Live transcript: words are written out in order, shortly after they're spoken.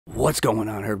What's going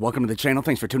on, Herd? Welcome to the channel.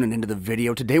 Thanks for tuning into the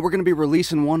video. Today we're going to be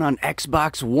releasing one on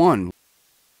Xbox One.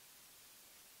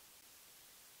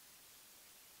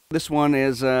 This one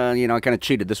is, I kind of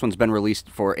cheated. This one's been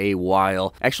released for a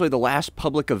while. Actually, the last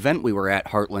public event we were at,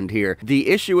 Heartland here. The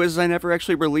issue is I never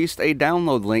actually released a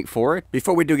download link for it.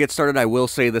 Before we do get started, I will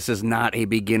say this is not a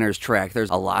beginner's track.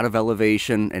 There's a lot of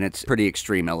elevation, and it's pretty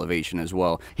extreme elevation as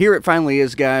well. Here it finally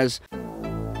is, guys.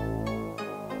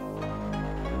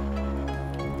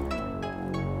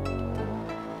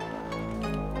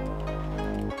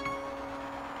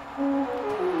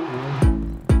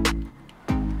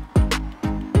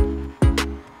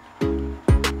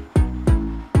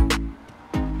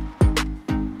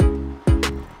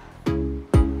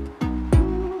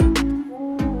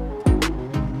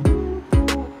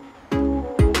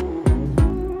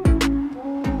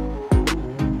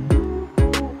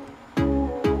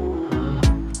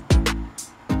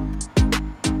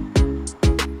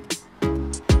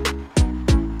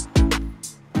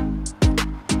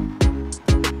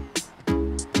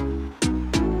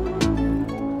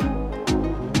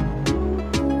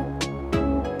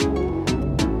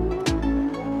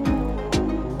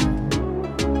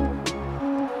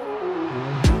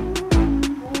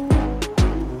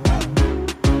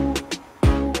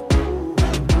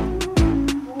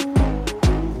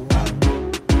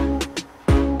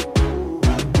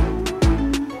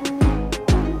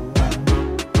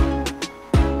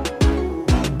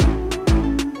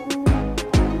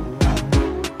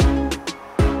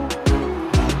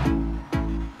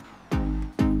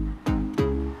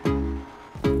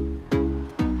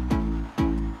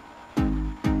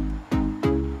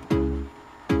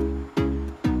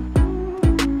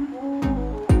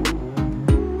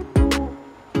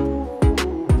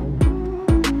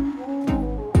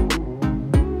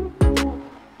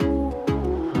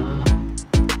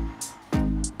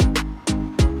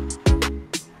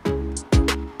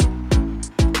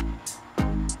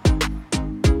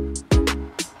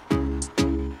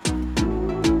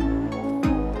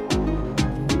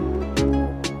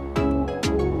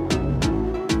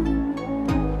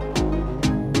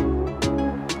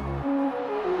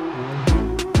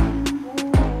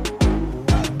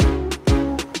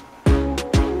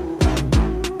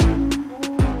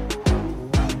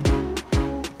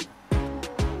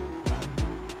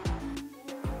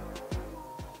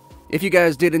 If you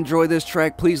guys did enjoy this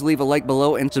track, please leave a like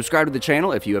below and subscribe to the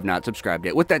channel if you have not subscribed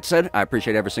yet. With that said, I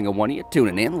appreciate every single one of you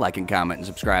tuning in, liking, commenting, and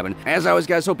subscribing. As always,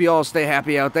 guys, hope you all stay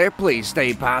happy out there. Please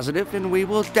stay positive, and we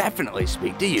will definitely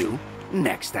speak to you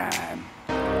next time.